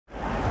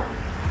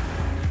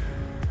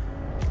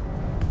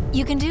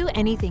You can do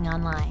anything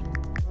online.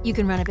 You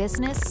can run a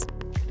business,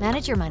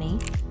 manage your money,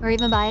 or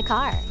even buy a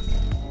car.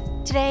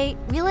 Today,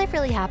 real life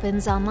really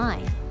happens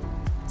online.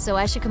 So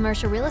why should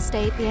commercial real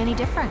estate be any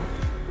different?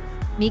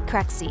 Meet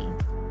Crexi,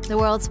 the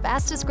world's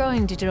fastest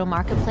growing digital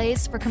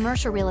marketplace for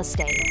commercial real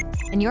estate,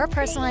 and your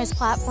personalized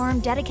platform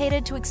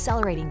dedicated to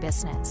accelerating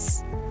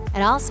business.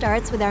 It all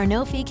starts with our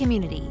no-fee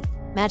community,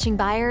 matching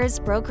buyers,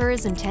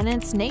 brokers, and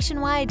tenants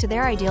nationwide to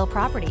their ideal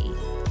property.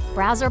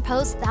 Browse or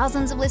post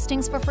thousands of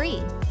listings for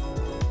free.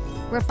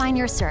 Refine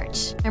your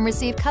search and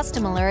receive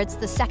custom alerts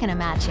the second a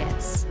match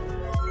hits.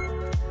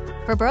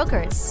 For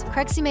brokers,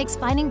 Crexi makes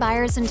finding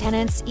buyers and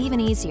tenants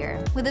even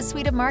easier with a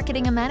suite of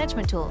marketing and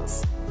management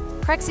tools.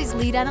 Crexi's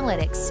lead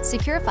analytics,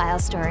 secure file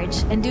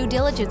storage, and due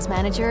diligence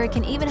manager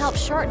can even help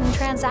shorten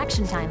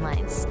transaction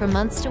timelines from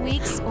months to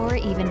weeks or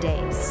even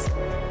days.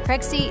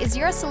 Crexi is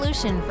your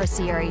solution for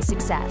CRE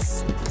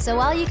success. So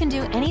while you can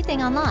do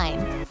anything online,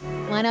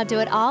 why not do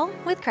it all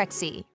with Crexi?